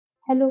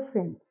Hello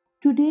friends.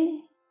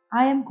 Today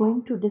I am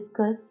going to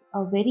discuss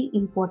a very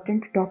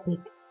important topic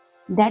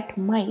that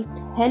might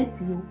help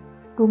you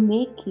to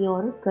make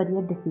your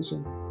career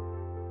decisions.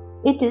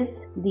 It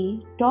is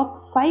the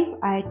top 5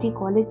 IIT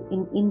college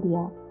in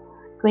India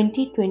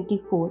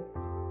 2024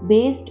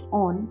 based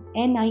on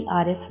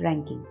NIRF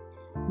ranking.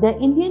 The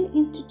Indian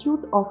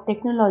Institute of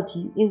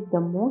Technology is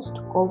the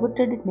most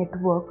coveted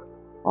network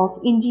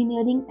of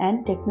engineering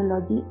and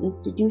technology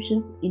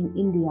institutions in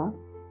India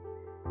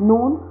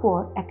known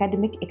for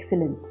academic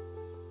excellence.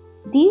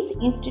 These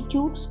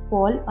institutes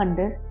fall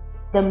under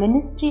the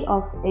Ministry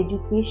of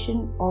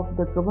Education of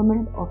the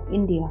Government of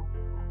India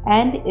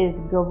and is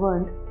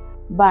governed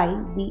by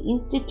the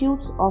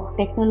Institutes of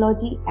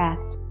Technology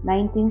Act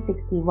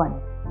 1961,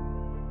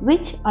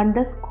 which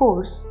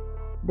underscores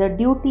the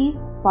duties,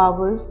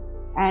 powers,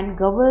 and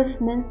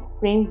governance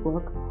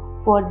framework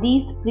for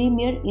these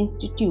premier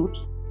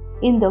institutes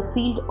in the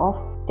field of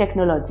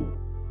technology.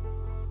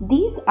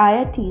 These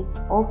IITs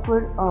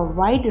offer a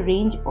wide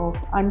range of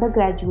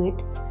undergraduate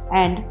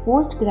and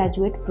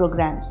postgraduate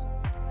programs,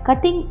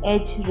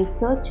 cutting-edge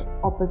research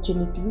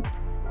opportunities,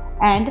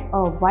 and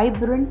a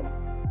vibrant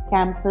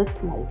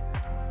campus life.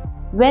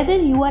 Whether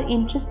you are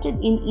interested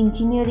in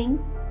engineering,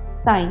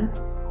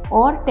 science,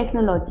 or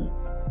technology,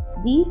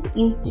 these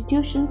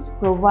institutions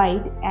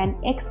provide an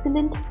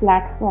excellent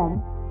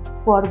platform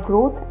for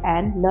growth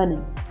and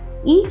learning.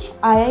 Each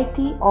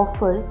IIT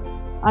offers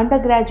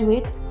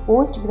undergraduate,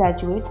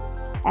 postgraduate,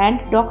 and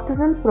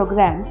doctoral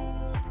programs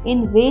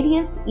in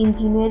various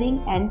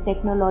engineering and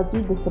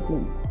technology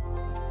disciplines.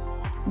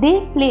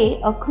 They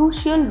play a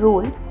crucial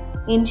role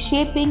in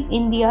shaping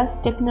India's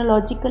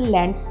technological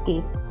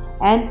landscape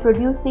and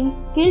producing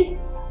skilled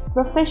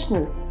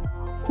professionals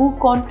who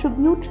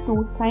contribute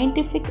to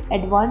scientific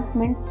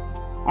advancements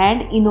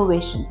and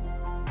innovations.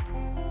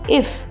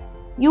 If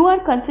you are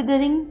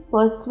considering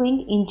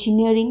pursuing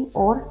engineering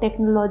or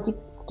technology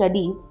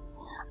studies,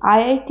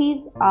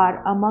 IITs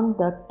are among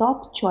the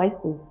top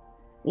choices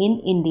in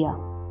India.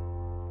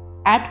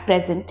 At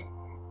present,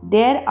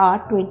 there are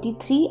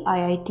 23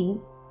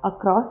 IITs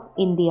across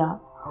India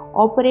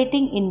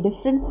operating in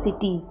different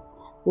cities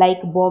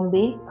like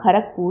Bombay,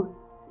 Kharagpur,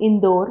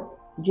 Indore,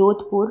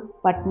 Jodhpur,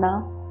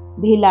 Patna,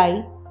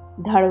 Bhilai,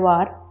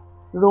 Dharwad,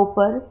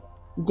 Ropar,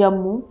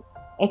 Jammu,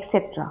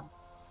 etc.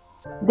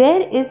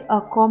 There is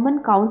a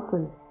common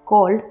council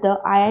called the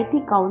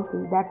IIT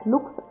Council that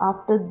looks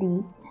after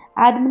the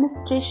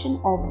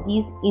administration of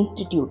these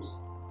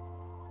institutes.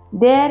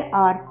 There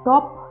are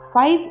top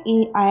 5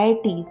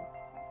 IITs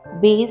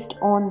based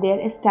on their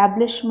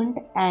establishment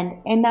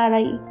and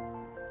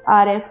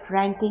NIRF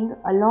ranking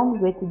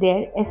along with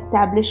their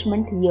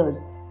establishment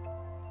years.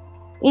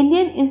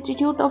 Indian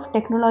Institute of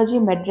Technology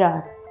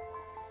Madras,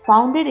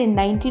 founded in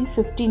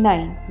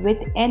 1959 with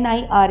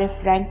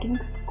NIRF ranking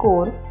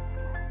score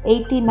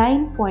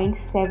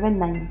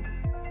 89.79,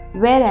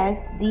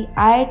 whereas the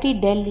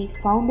IIT Delhi,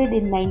 founded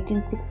in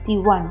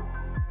 1961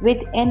 with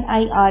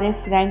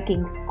NIRF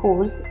ranking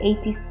scores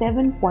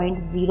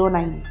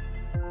 87.09.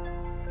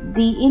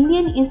 The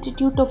Indian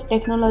Institute of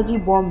Technology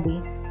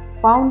Bombay,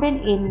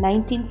 founded in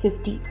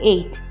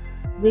 1958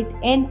 with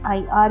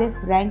NIRF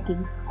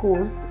ranking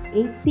scores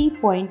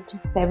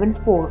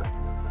 80.74.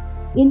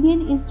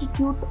 Indian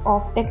Institute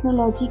of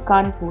Technology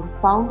Kanpur,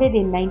 founded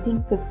in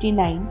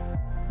 1959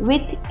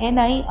 with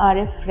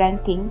NIRF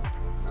ranking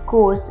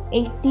scores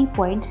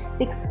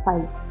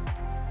 80.65.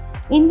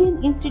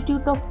 Indian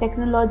Institute of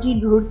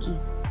Technology Roorkee,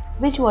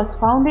 which was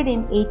founded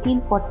in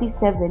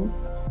 1847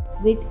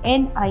 with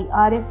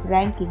NIRF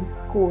ranking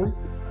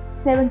scores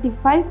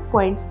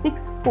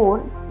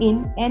 75.64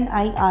 in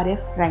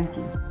NIRF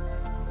ranking.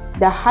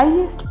 The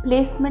highest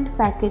placement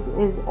package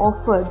is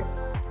offered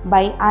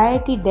by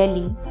IIT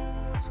Delhi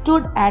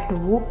stood at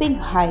whopping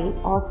high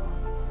of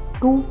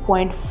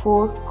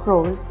 2.4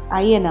 crores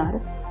INR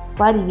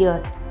per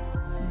year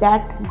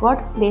that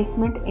got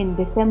placement in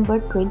December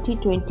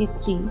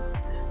 2023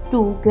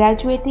 to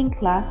graduating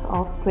class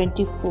of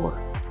 24.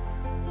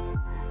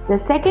 The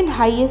second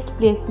highest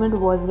placement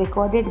was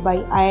recorded by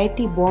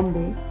IIT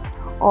Bombay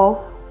of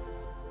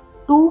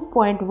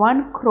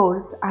 2.1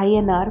 crores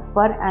INR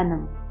per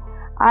annum.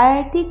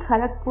 IIT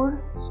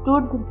Kharagpur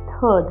stood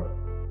third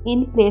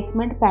in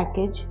placement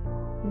package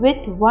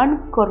with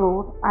 1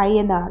 crore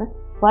INR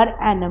per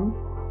annum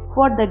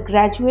for the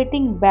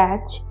graduating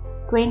batch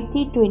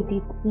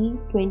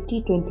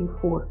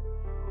 2023-2024.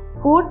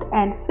 Fourth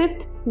and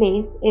fifth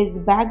place is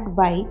backed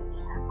by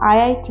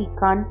IIT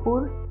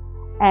Kanpur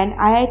and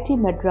IIT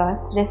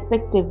Madras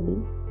respectively,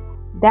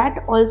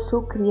 that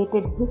also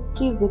created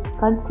history with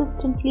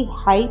consistently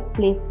high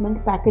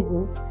placement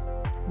packages,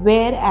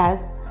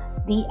 whereas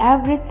the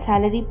average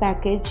salary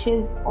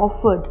packages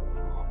offered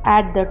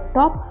at the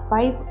top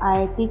 5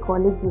 IIT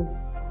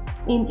colleges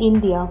in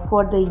India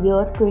for the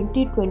year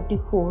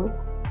 2024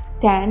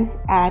 stands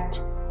at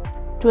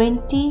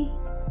 20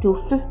 to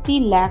 50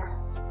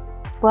 lakhs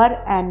per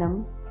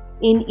annum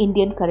in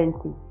Indian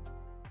currency.